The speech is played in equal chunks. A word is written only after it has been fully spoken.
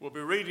We'll be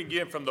reading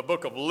again from the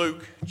book of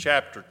Luke,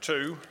 chapter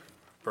 2,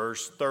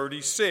 verse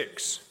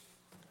 36.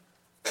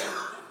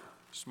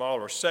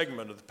 Smaller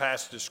segment of the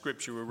passage of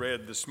scripture we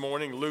read this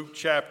morning, Luke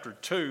chapter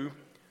 2,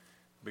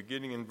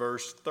 beginning in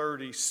verse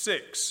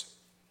 36.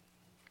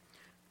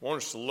 I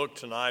want us to look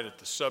tonight at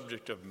the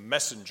subject of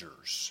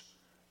messengers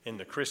in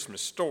the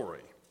Christmas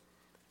story.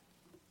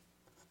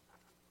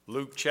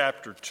 Luke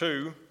chapter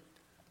 2,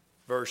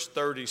 verse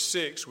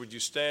 36. Would you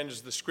stand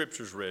as the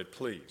scriptures read,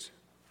 please?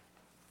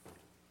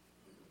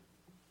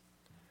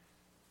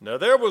 Now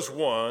there was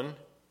one,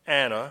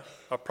 Anna,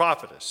 a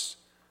prophetess,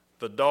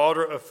 the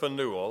daughter of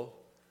Phanuel,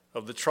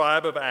 of the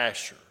tribe of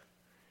Asher.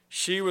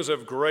 She was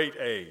of great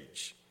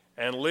age,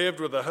 and lived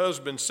with a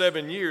husband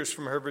 7 years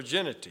from her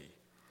virginity.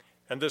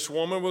 And this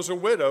woman was a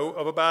widow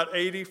of about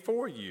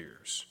 84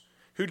 years,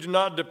 who did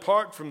not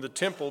depart from the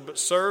temple, but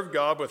served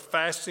God with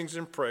fastings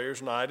and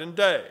prayers night and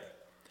day.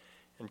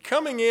 And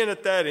coming in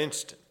at that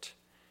instant,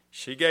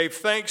 she gave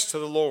thanks to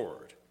the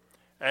Lord,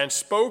 and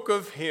spoke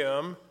of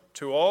him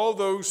to all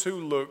those who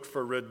looked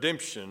for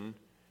redemption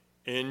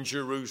in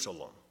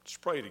Jerusalem. Let's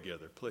pray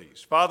together,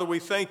 please. Father, we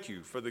thank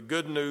you for the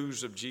good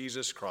news of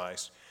Jesus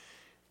Christ.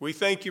 We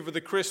thank you for the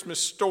Christmas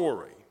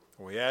story.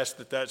 We ask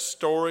that that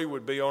story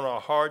would be on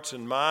our hearts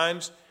and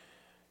minds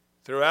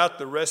throughout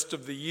the rest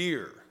of the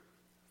year.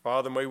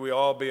 Father, may we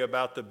all be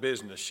about the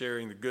business,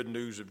 sharing the good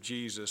news of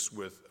Jesus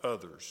with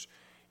others.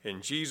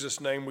 In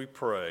Jesus' name we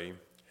pray,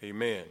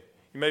 amen.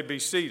 You may be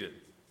seated.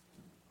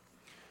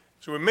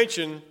 So we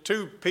mentioned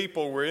two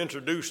people were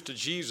introduced to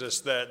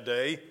Jesus that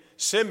day.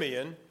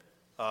 Simeon,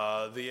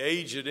 the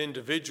aged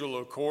individual,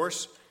 of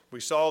course. We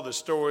saw the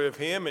story of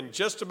him, and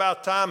just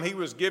about time he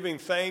was giving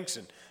thanks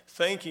and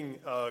thanking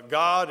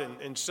God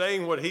and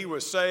saying what he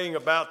was saying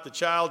about the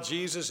child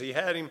Jesus. He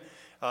had him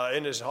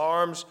in his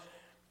arms.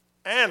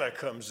 Anna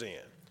comes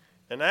in.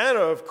 And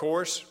Anna, of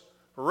course,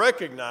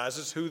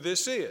 recognizes who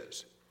this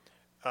is.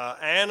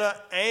 Anna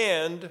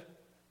and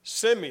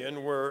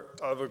Simeon were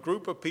of a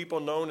group of people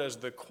known as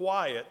the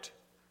quiet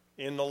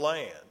in the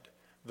land.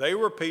 They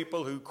were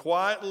people who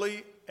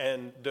quietly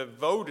and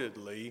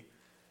devotedly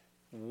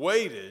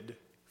waited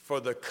for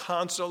the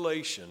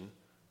consolation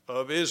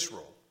of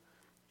Israel.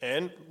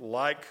 And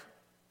like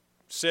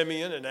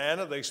Simeon and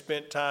Anna, they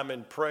spent time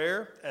in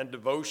prayer and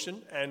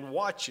devotion and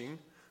watching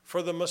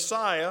for the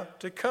Messiah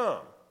to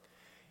come.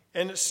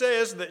 And it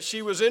says that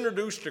she was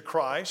introduced to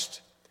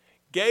Christ,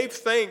 gave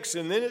thanks,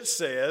 and then it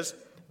says,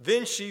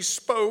 then she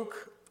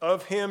spoke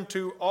of him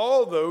to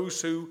all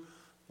those who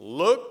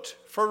looked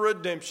for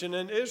redemption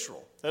in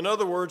Israel. In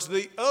other words,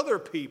 the other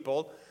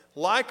people,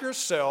 like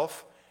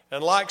herself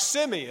and like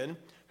Simeon,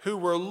 who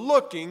were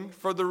looking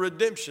for the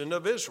redemption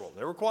of Israel.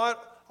 There were quite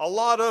a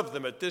lot of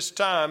them at this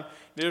time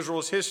in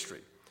Israel's history.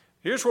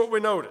 Here's what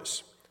we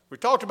notice. We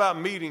talked about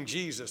meeting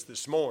Jesus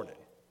this morning.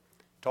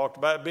 Talked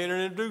about being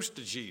introduced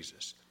to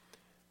Jesus.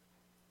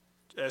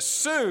 As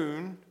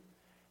soon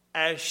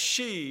as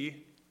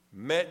she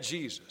met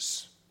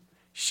Jesus,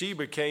 she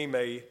became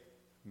a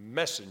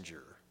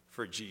messenger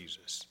for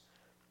Jesus.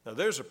 Now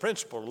there's a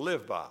principle to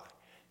live by.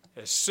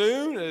 As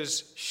soon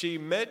as she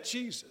met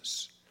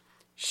Jesus,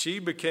 she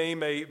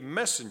became a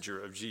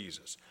messenger of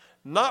Jesus.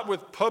 Not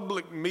with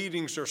public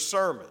meetings or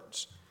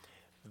sermons.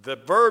 The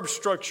verb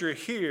structure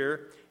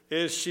here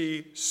is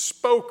she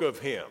spoke of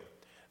him.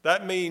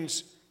 That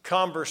means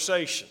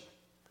conversation.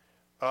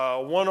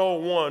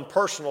 101,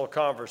 personal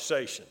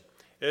conversation.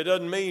 It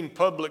doesn't mean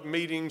public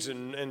meetings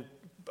and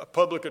a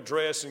public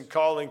address and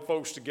calling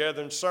folks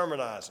together and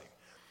sermonizing.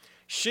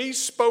 She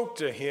spoke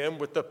to him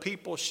with the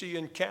people she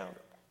encountered.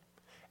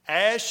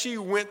 As she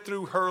went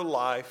through her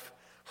life,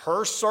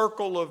 her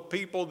circle of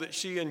people that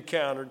she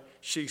encountered,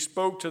 she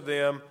spoke to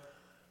them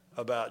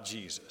about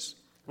Jesus.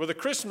 Well, the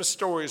Christmas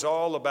story is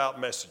all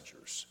about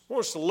messengers. I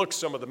want us to look at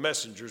some of the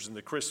messengers in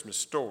the Christmas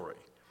story.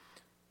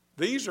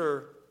 These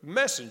are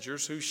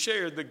messengers who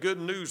shared the good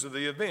news of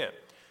the event.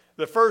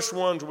 The first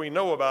ones we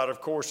know about,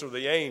 of course, are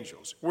the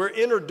angels. We're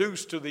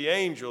introduced to the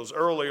angels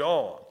early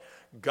on.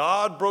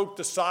 God broke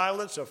the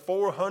silence of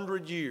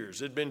 400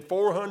 years. It had been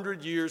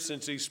 400 years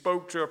since he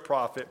spoke to a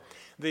prophet.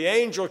 The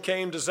angel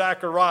came to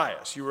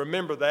Zacharias. You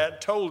remember that,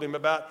 told him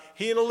about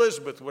he and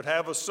Elizabeth would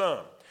have a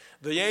son.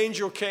 The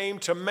angel came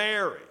to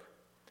Mary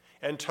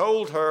and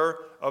told her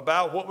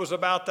about what was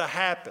about to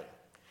happen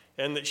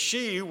and that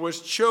she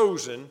was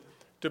chosen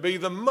to be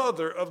the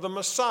mother of the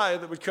Messiah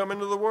that would come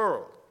into the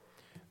world.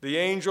 The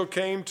angel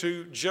came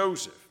to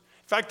Joseph.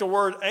 In fact, the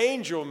word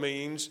angel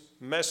means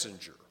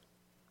messenger.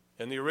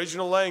 In the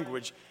original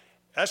language,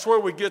 that's where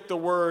we get the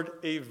word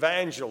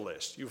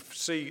evangelist. You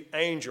see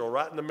angel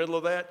right in the middle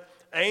of that.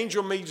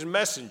 Angel means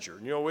messenger.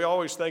 You know, we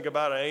always think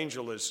about an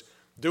angel as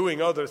doing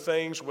other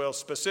things. Well,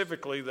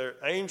 specifically, they're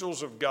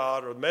angels of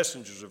God or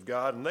messengers of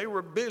God, and they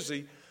were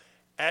busy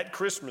at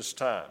Christmas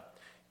time.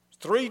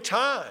 3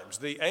 times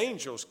the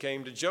angels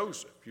came to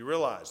Joseph. You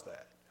realize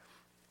that.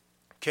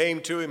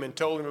 Came to him and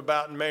told him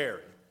about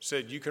Mary.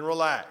 Said, you can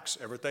relax.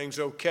 Everything's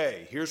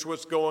okay. Here's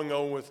what's going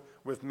on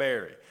with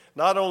Mary.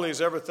 Not only is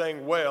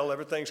everything well,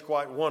 everything's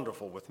quite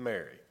wonderful with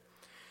Mary.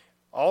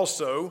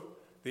 Also,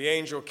 the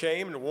angel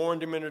came and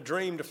warned him in a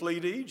dream to flee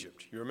to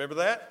Egypt. You remember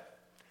that?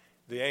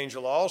 The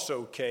angel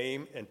also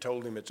came and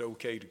told him it's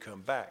okay to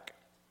come back,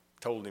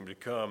 told him to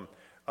come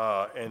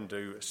and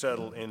to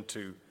settle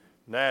into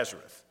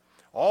Nazareth.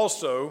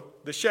 Also,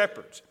 the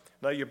shepherds.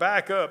 Now you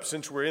back up,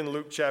 since we're in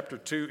Luke chapter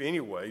 2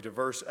 anyway, to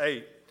verse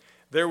 8.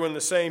 There were in the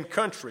same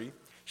country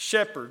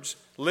shepherds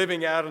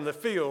living out in the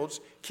fields,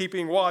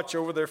 keeping watch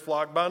over their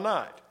flock by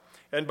night.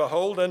 And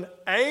behold, an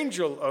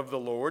angel of the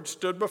Lord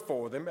stood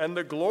before them, and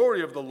the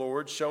glory of the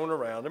Lord shone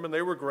around them, and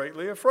they were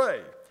greatly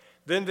afraid.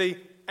 Then the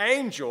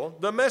angel,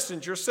 the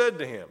messenger, said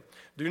to him,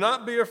 "Do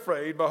not be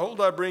afraid. Behold,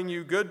 I bring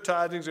you good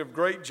tidings of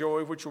great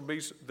joy, which will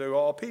be to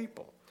all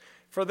people.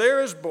 For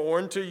there is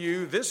born to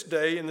you this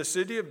day in the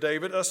city of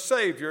David a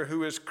Savior,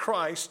 who is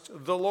Christ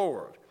the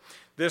Lord.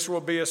 This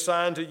will be a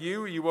sign to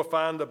you. You will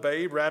find the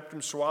babe wrapped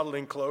in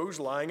swaddling clothes,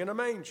 lying in a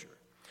manger."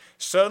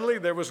 Suddenly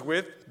there was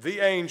with the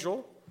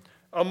angel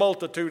a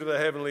multitude of the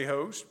heavenly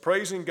host,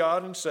 praising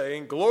God and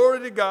saying, "Glory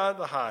to God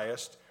the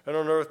highest, and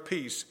on earth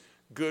peace,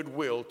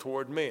 goodwill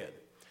toward men."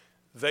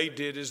 They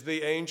did as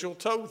the angel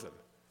told them.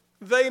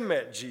 They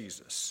met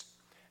Jesus.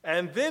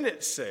 And then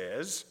it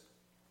says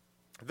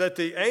that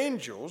the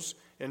angels,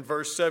 in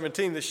verse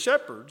 17, the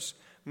shepherds,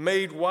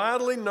 made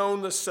widely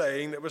known the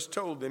saying that was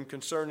told them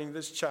concerning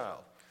this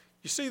child.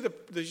 You see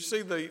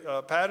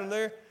the pattern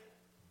there?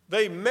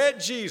 They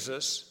met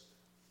Jesus,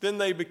 then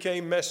they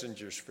became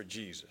messengers for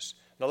Jesus.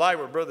 Now, like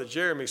what Brother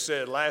Jeremy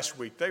said last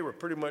week, they were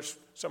pretty much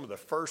some of the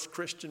first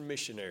Christian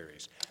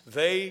missionaries.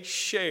 They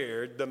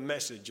shared the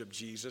message of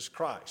Jesus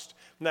Christ.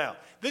 Now,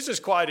 this is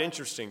quite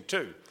interesting,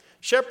 too.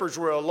 Shepherds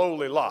were a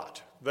lowly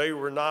lot. They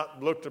were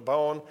not looked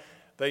upon.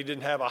 They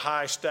didn't have a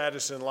high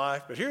status in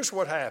life. But here's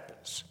what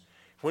happens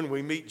when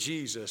we meet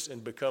Jesus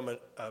and become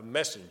a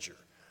messenger.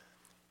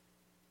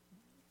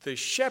 The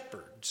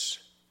shepherds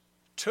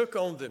took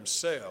on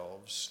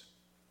themselves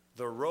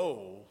the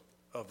role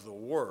of the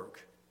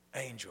work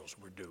angels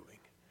were doing.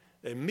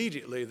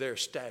 Immediately their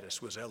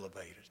status was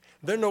elevated.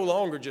 They're no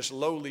longer just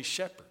lowly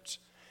shepherds.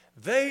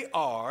 They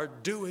are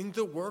doing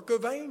the work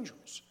of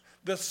angels.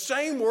 The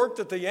same work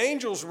that the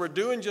angels were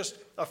doing just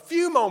a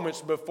few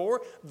moments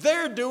before,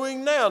 they're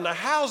doing now. Now,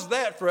 how's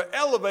that for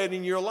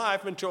elevating your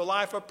life into a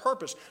life of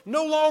purpose?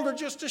 No longer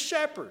just a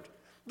shepherd.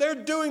 They're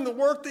doing the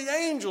work the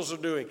angels are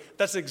doing.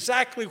 That's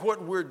exactly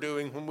what we're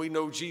doing when we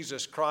know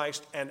Jesus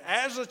Christ. And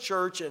as a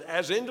church and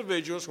as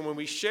individuals, when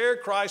we share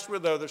Christ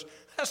with others,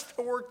 that's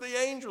the work the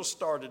angels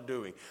started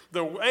doing.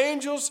 The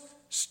angels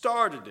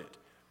started it.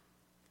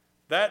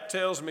 That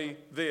tells me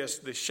this: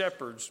 the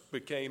shepherds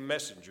became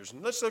messengers.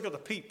 And let's look at the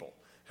people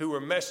who were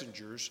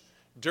messengers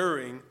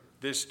during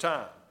this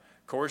time.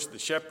 Of course, the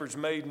shepherds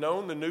made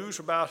known the news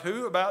about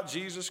who? About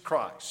Jesus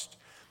Christ.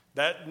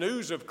 That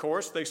news, of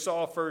course, they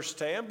saw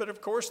firsthand, but of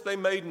course they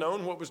made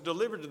known what was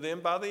delivered to them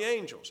by the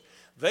angels.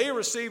 They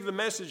received the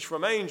message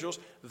from angels,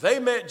 they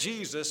met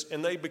Jesus,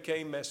 and they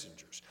became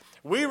messengers.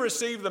 We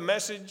receive the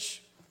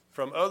message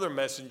from other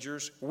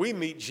messengers, we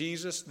meet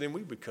Jesus, then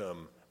we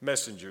become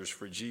messengers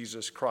for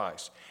Jesus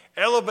Christ.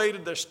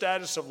 Elevated their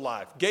status of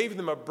life, gave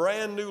them a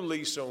brand new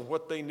lease on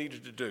what they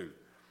needed to do.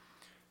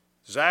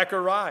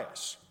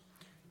 Zacharias.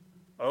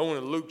 Oh,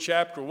 in Luke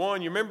chapter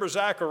 1, you remember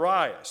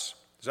Zacharias.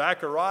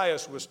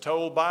 Zacharias was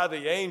told by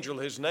the angel,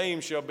 his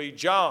name shall be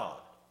John.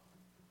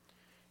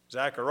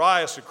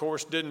 Zacharias, of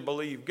course, didn't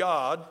believe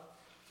God,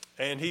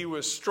 and he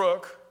was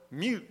struck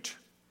mute,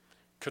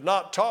 could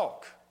not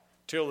talk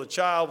till the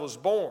child was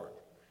born.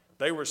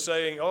 They were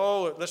saying,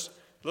 "Oh, let's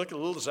look at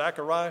little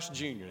Zacharias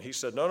Jr." He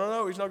said,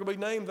 no, he's not going to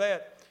be named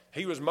that.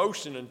 He was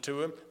motioning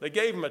to him. They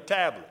gave him a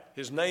tablet.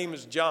 His name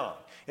is John.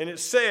 And it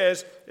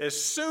says,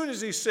 as soon as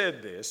he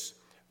said this,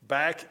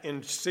 back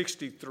in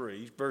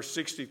 63, verse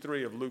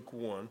 63 of Luke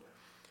 1,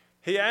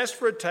 he asked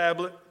for a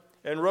tablet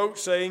and wrote,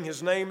 saying,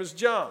 "His name is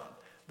John."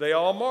 They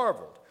all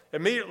marveled.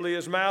 Immediately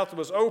his mouth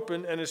was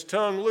open and his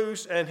tongue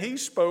loose, and he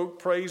spoke,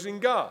 praising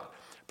God.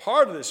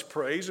 Part of this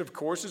praise, of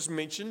course, is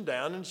mentioned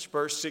down in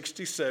verse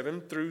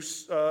 67 through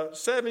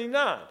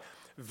 79.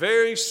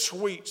 Very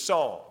sweet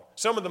song.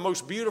 Some of the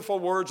most beautiful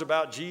words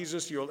about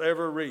Jesus you'll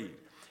ever read.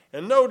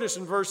 And notice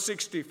in verse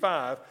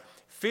 65,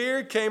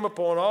 fear came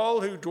upon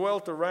all who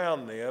dwelt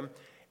around them,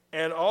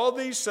 and all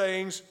these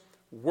sayings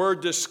were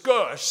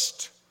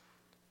discussed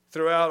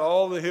throughout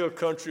all the hill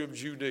country of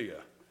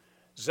Judea.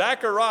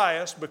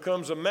 Zacharias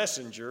becomes a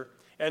messenger,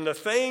 and the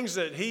things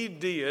that he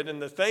did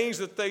and the things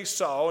that they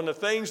saw and the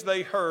things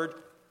they heard,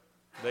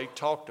 they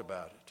talked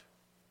about it.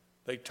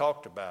 They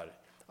talked about it.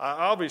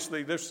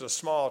 Obviously, this is a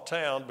small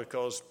town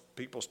because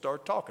people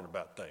start talking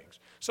about things.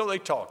 So they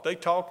talked,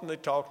 and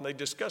they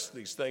discussed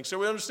these things. So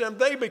we understand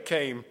they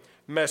became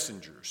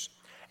messengers.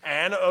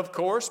 Anna, of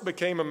course,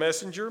 became a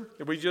messenger.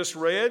 We just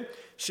read,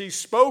 she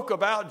spoke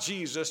about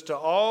Jesus to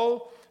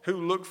all who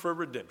looked for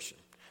redemption.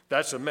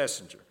 That's a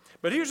messenger.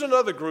 But here's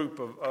another group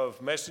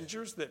of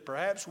messengers that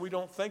perhaps we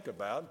don't think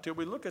about until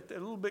we look at it a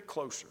little bit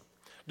closer.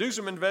 Do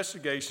some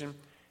investigation,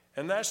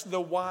 and that's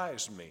the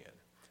wise men.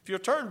 If you'll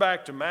turn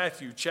back to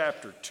Matthew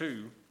chapter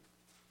 2,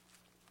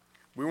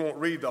 we won't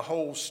read the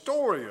whole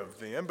story of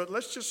them, but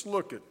let's just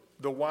look at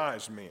the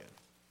wise men.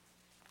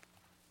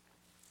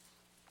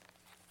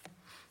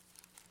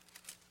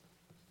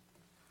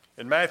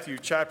 In Matthew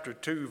chapter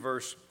 2,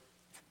 verse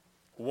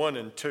 1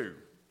 and 2.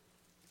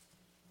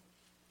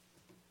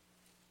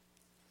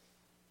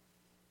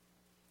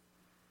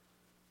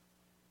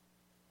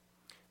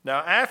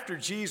 Now, after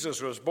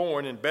Jesus was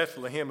born in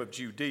Bethlehem of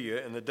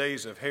Judea in the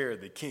days of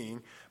Herod the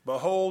king,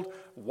 behold,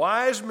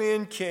 wise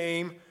men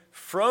came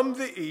from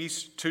the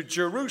east to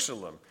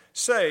Jerusalem,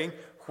 saying,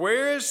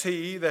 Where is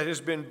he that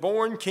has been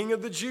born King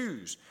of the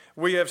Jews?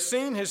 We have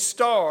seen his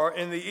star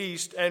in the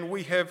east, and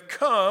we have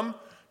come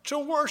to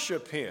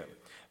worship him.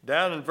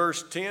 Down in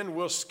verse 10,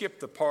 we'll skip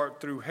the part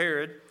through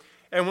Herod.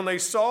 And when they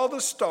saw the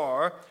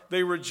star,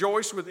 they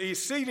rejoiced with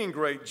exceeding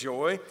great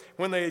joy.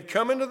 When they had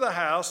come into the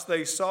house,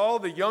 they saw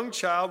the young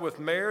child with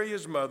Mary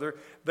his mother.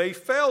 They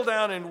fell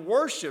down and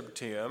worshipped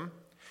him.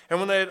 And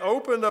when they had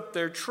opened up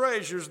their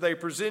treasures, they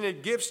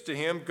presented gifts to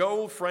him,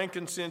 gold,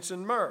 frankincense,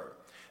 and myrrh.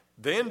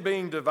 Then,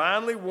 being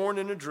divinely warned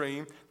in a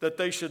dream that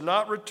they should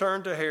not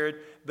return to Herod,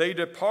 they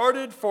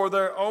departed for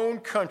their own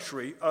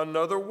country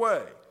another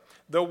way.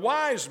 The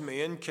wise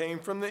men came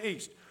from the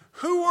east.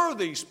 Who are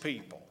these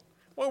people?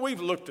 Well,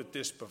 we've looked at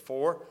this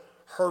before.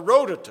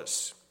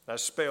 Herodotus,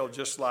 that's spelled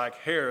just like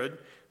Herod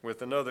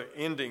with another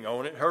ending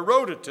on it.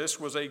 Herodotus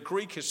was a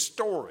Greek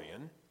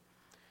historian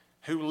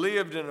who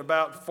lived in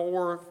about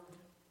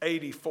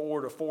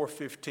 484 to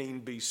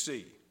 415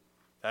 BC.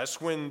 That's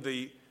when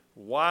the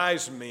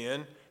wise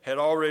men had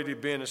already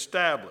been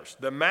established.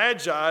 The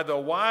Magi, the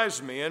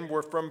wise men,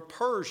 were from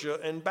Persia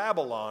and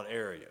Babylon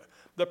area,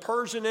 the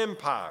Persian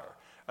Empire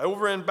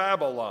over in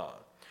Babylon.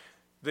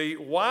 The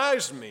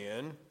wise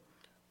men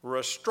were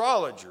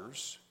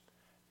astrologers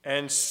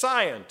and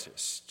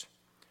scientists,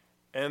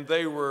 and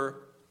they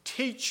were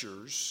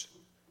teachers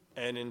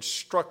and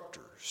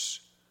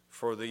instructors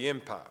for the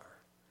empire.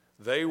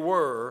 They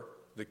were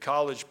the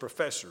college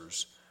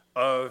professors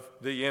of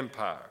the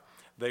empire.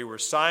 They were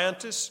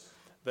scientists.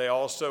 They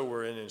also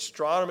were in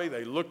astronomy.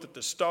 They looked at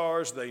the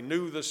stars. They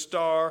knew the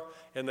star,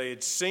 and they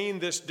had seen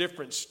this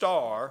different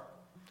star,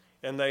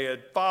 and they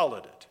had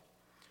followed it.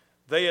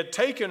 They had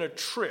taken a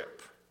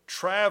trip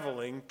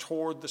traveling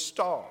toward the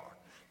star.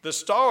 The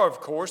star, of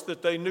course,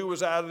 that they knew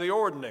was out of the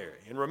ordinary.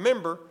 And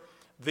remember,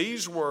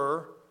 these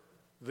were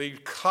the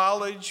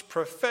college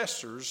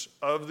professors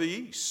of the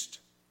East.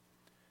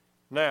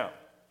 Now,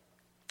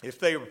 if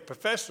they were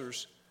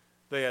professors,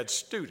 they had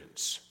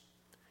students.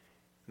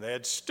 They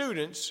had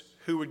students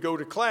who would go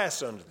to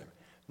class under them.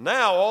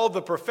 Now, all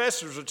the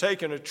professors are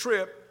taking a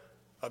trip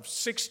of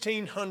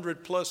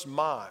 1,600 plus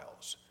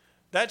miles.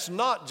 That's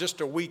not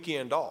just a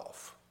weekend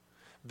off.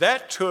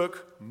 That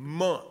took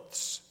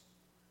months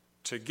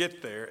to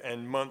get there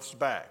and months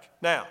back.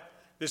 Now,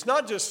 it's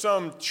not just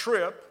some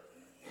trip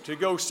to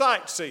go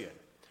sightseeing.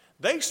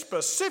 They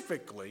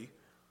specifically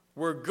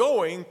were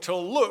going to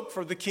look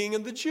for the King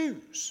of the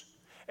Jews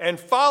and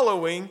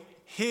following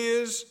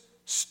his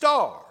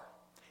star.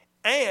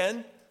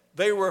 And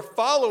they were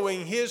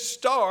following his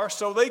star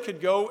so they could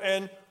go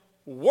and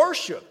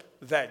worship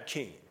that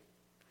king.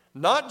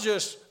 Not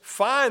just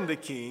find the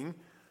king,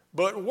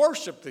 but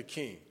worship the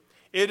king.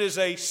 It is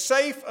a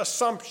safe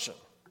assumption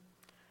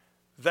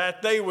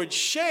that they would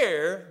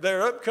share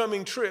their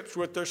upcoming trips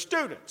with their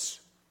students.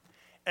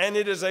 And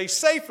it is a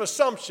safe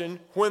assumption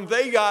when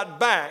they got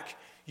back,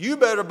 you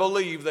better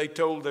believe they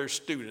told their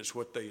students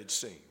what they had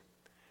seen.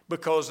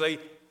 Because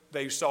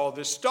they saw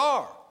this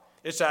star.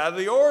 It's out of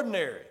the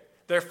ordinary.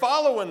 They're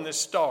following this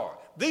star.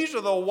 These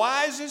are the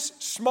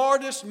wisest,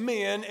 smartest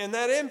men in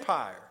that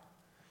empire.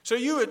 So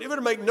it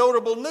would make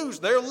notable news.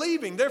 They're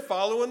leaving. They're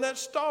following that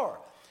star.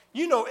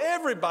 You know,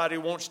 everybody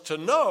wants to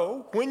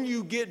know when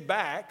you get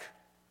back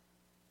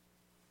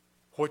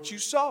what you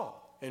saw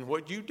and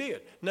what you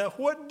did. Now,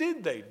 what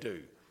did they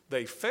do?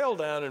 They fell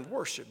down and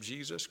worshiped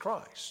Jesus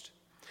Christ.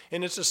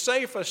 And it's a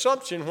safe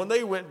assumption when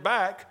they went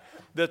back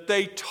that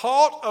they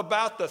taught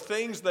about the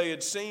things they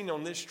had seen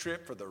on this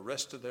trip for the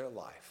rest of their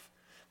life.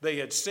 They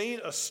had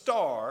seen a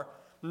star,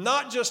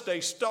 not just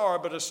a star,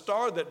 but a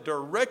star that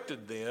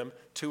directed them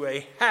to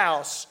a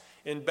house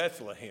in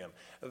Bethlehem.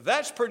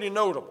 That's pretty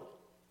notable.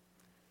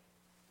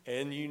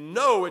 And you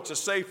know it's a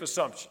safe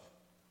assumption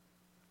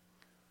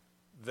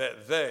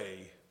that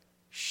they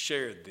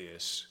shared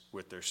this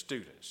with their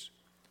students.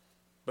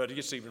 But it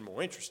gets even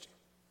more interesting.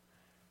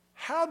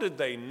 How did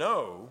they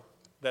know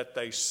that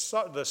they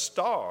saw the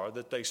star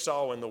that they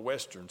saw in the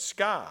western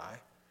sky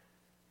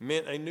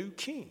meant a new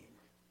king?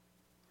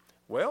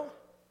 Well,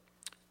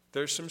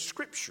 there's some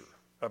scripture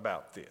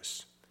about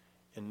this.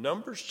 In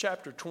Numbers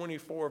chapter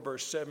 24,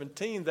 verse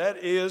 17, that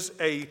is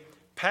a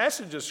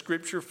passage of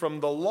scripture from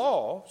the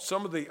law,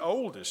 some of the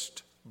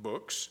oldest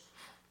books.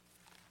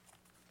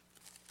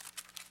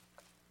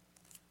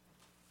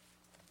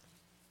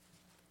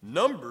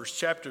 Numbers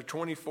chapter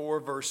 24,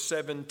 verse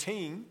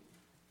 17.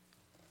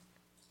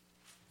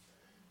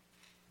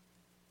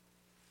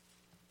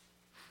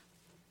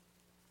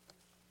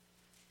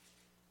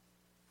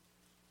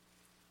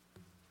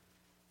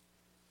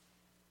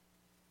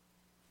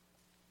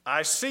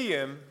 I see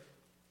him,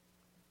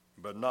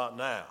 but not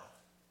now.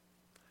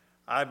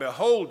 I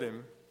behold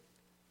him,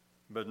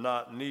 but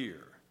not near.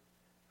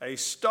 A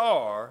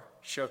star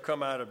shall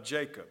come out of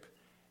Jacob,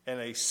 and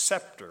a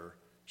scepter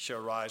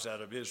shall rise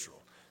out of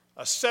Israel.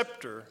 A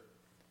scepter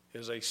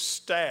is a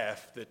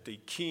staff that the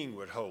king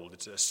would hold.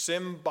 It's a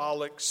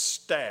symbolic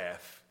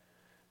staff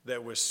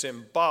that was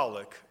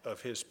symbolic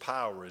of his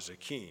power as a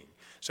king.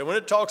 So when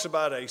it talks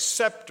about a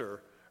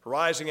scepter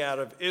rising out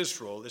of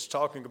Israel, it's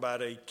talking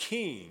about a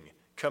king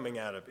coming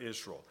out of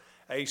Israel.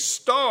 A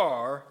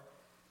star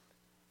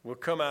will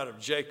come out of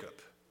Jacob.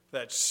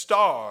 That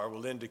star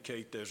will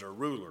indicate there's a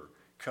ruler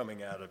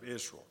coming out of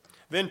Israel.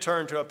 Then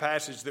turn to a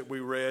passage that we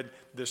read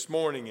this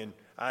morning in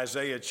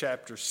Isaiah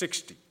chapter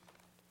 60.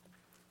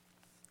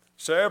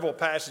 Several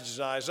passages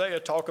in Isaiah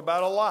talk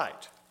about a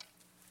light.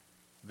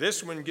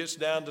 This one gets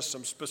down to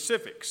some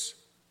specifics,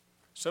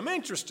 some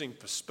interesting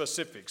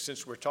specifics,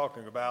 since we're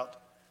talking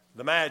about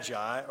the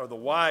Magi, or the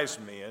wise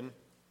men,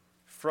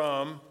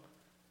 from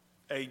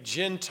a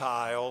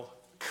Gentile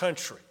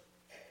country.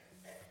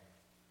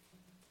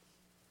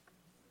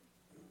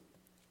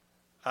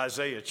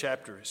 Isaiah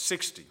chapter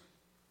 60.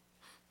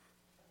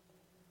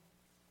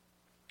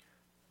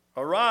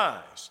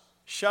 Arise,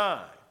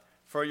 shine,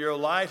 for your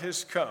light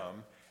has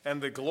come, and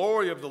the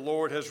glory of the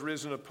Lord has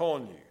risen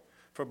upon you.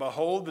 For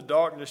behold, the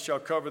darkness shall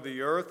cover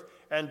the earth,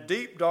 and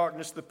deep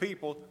darkness the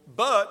people.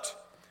 But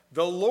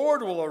the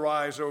Lord will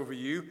arise over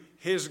you,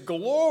 his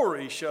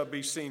glory shall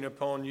be seen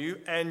upon you,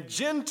 and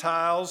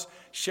Gentiles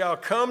shall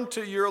come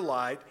to your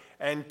light,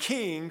 and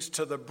kings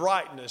to the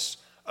brightness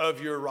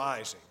of your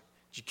rising.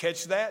 Did you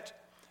catch that?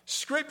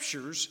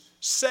 Scriptures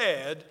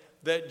said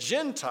that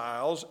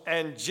Gentiles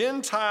and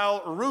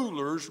Gentile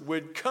rulers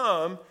would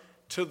come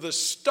to the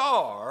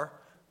star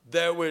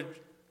that would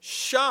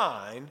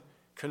shine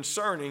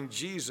concerning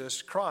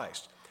Jesus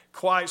Christ.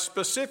 Quite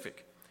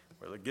specific.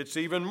 Well, it gets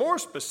even more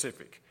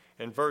specific.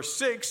 In verse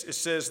 6, it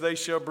says, they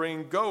shall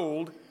bring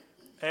gold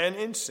and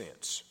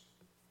incense.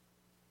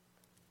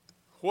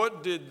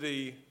 What did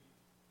the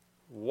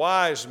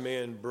wise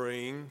men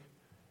bring,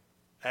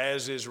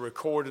 as is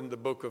recorded in the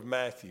book of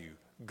Matthew?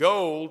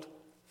 Gold,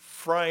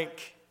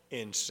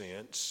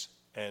 frankincense,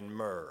 and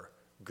myrrh.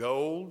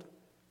 Gold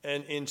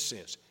and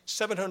incense.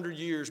 700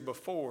 years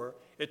before,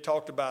 it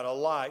talked about a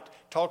light,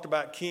 talked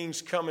about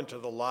kings coming to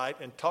the light,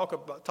 and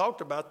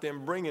talked about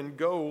them bringing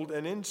gold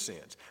and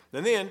incense.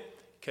 And then,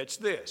 catch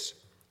this.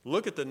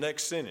 Look at the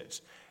next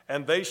sentence.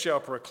 And they shall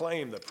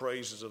proclaim the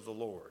praises of the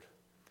Lord.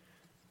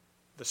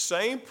 The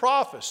same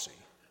prophecy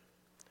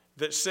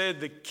that said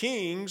the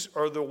kings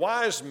or the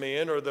wise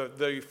men or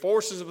the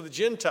forces of the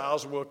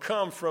Gentiles will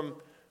come from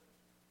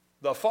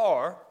the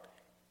far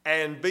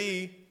and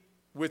be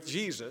with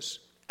Jesus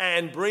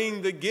and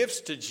bring the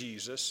gifts to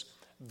Jesus,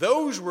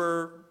 those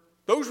were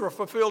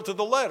fulfilled to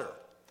the letter.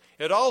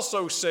 It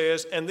also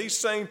says, and these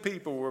same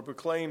people will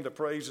proclaim the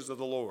praises of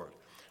the Lord.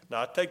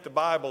 Now, I take the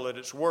Bible at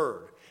its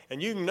word.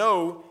 And you can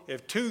know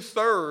if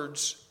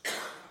 2/3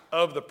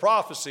 of the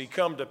prophecy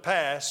come to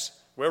pass,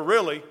 well,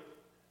 really,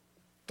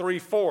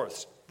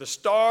 3/4. The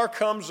star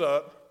comes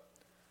up,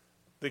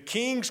 the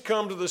kings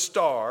come to the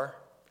star,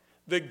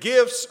 the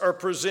gifts are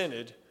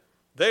presented.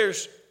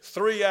 There's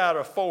 3 out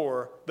of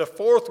 4. The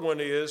 4th one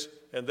is,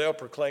 and they'll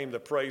proclaim the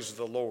praise of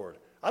the Lord.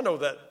 I know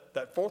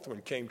that 4th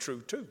one came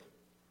true too.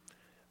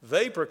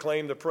 They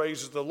proclaim the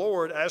praise of the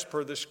Lord as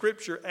per the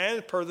scripture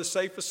and per the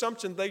safe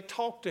assumption they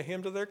talk to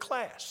him to their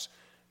class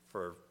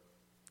for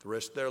the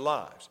rest of their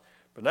lives.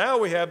 But now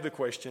we have the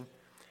question,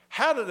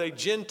 how did a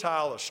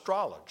Gentile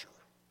astrologer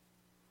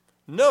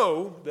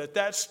know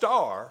that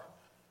star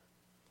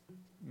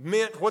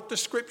meant what the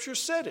scripture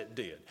said it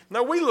did?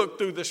 Now we look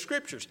through the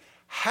scriptures.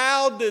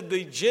 How did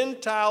the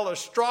Gentile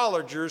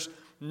astrologers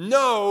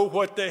know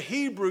what the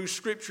Hebrew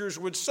scriptures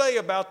would say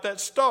about that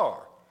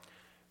star?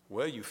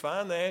 Well, you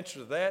find the answer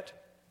to that,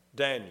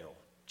 Daniel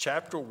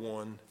chapter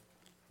 1,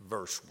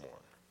 verse 1.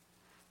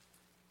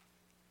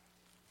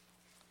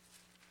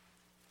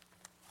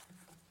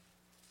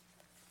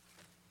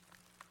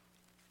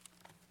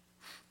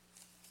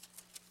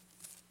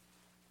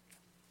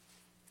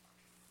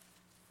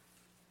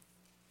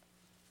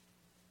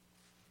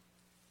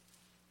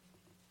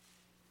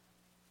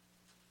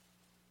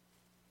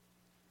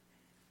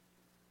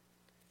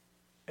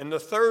 In the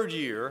 3rd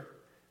year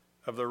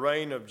of the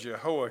reign of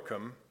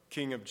Jehoiakim,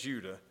 king of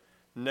Judah,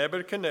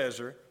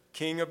 Nebuchadnezzar,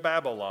 king of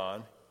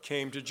Babylon,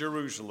 came to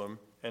Jerusalem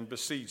and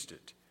besieged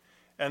it.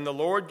 And the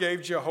Lord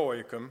gave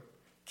Jehoiakim,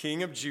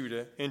 king of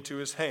Judah, into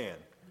his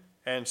hand,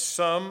 and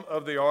some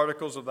of the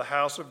articles of the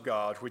house of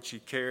God, which he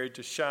carried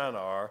to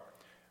Shinar,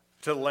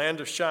 to the land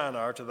of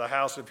Shinar, to the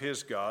house of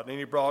his God. And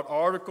he brought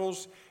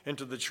articles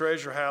into the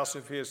treasure house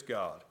of his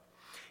God.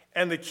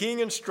 And the king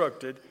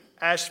instructed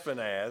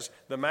Ashpenaz,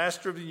 the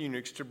master of the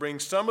eunuchs, to bring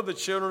some of the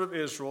children of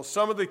Israel,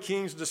 some of the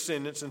king's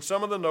descendants, and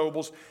some of the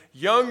nobles,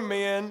 young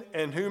men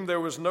in whom there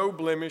was no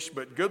blemish,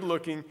 but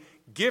good-looking,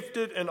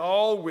 gifted in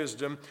all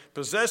wisdom,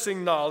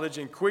 possessing knowledge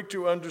and quick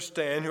to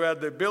understand, who had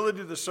the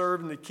ability to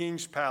serve in the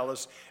king's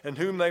palace, and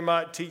whom they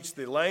might teach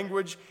the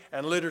language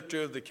and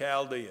literature of the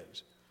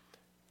Chaldeans.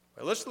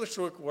 Well, let's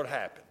look at what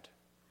happened.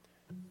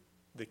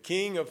 The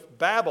king of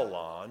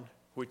Babylon,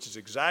 which is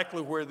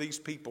exactly where these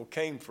people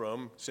came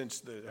from,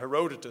 since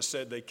Herodotus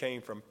said they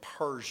came from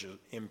Persia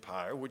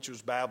Empire, which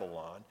was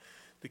Babylon.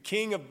 The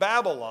king of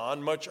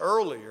Babylon, much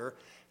earlier,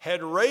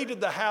 had raided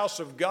the house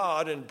of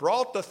God and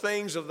brought the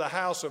things of the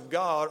house of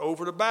God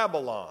over to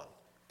Babylon.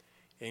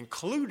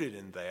 Included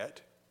in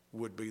that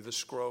would be the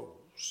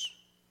scrolls,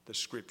 the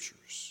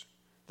scriptures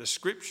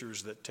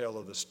that tell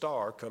of the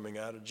star coming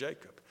out of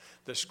Jacob,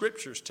 the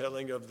scriptures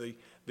telling of the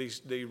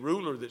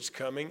ruler that's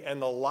coming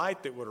and the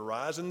light that would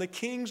arise, and the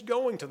king's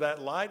going to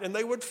that light and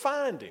they would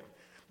find him.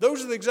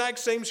 Those are the exact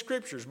same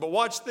scriptures. But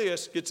watch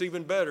this, it gets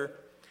even better.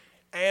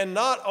 And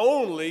not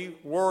only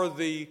were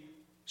the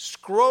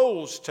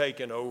scrolls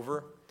taken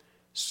over,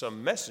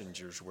 some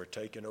messengers were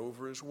taken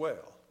over as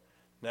well.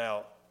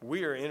 Now,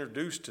 we are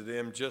introduced to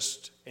them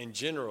just in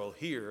general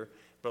here,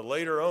 but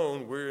later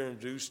on we're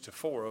introduced to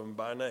 4 of them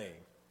by name: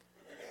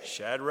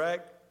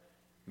 Shadrach,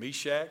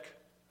 Meshach,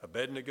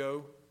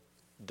 Abednego,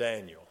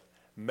 Daniel.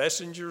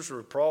 Messengers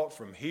were brought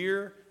from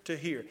here to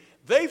here.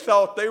 They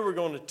thought they were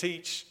going to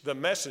teach the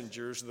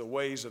messengers the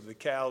ways of the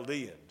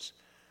Chaldeans.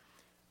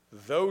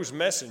 Those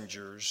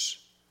messengers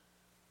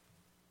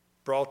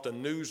brought the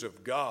news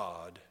of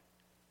God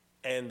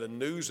and the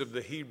news of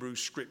the Hebrew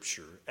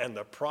scripture and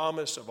the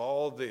promise of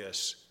all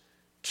this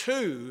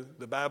to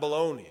the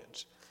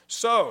Babylonians.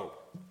 So,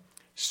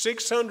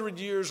 600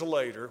 years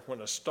later,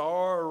 when a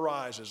star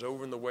arises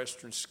over in the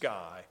western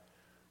sky,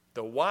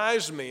 the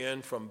wise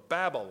men from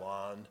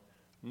Babylon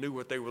knew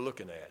what they were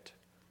looking at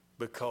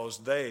because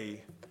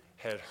they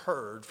had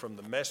heard from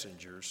the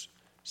messengers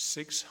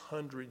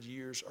 600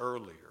 years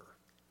earlier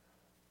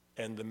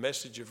and the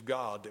message of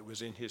God that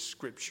was in his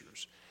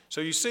scriptures.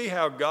 So you see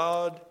how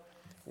God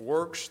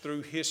works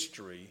through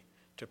history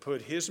to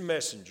put his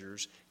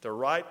messengers at the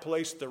right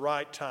place at the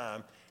right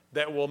time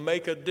that will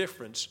make a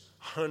difference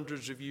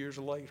hundreds of years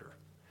later.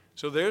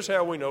 So there's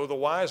how we know the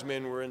wise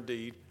men were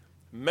indeed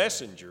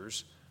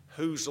messengers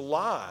whose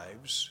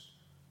lives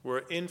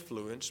were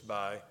influenced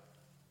by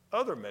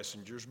other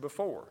messengers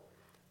before.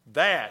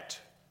 That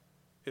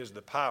is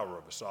the power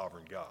of a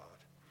sovereign God.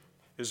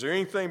 Is there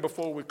anything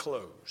before we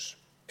close?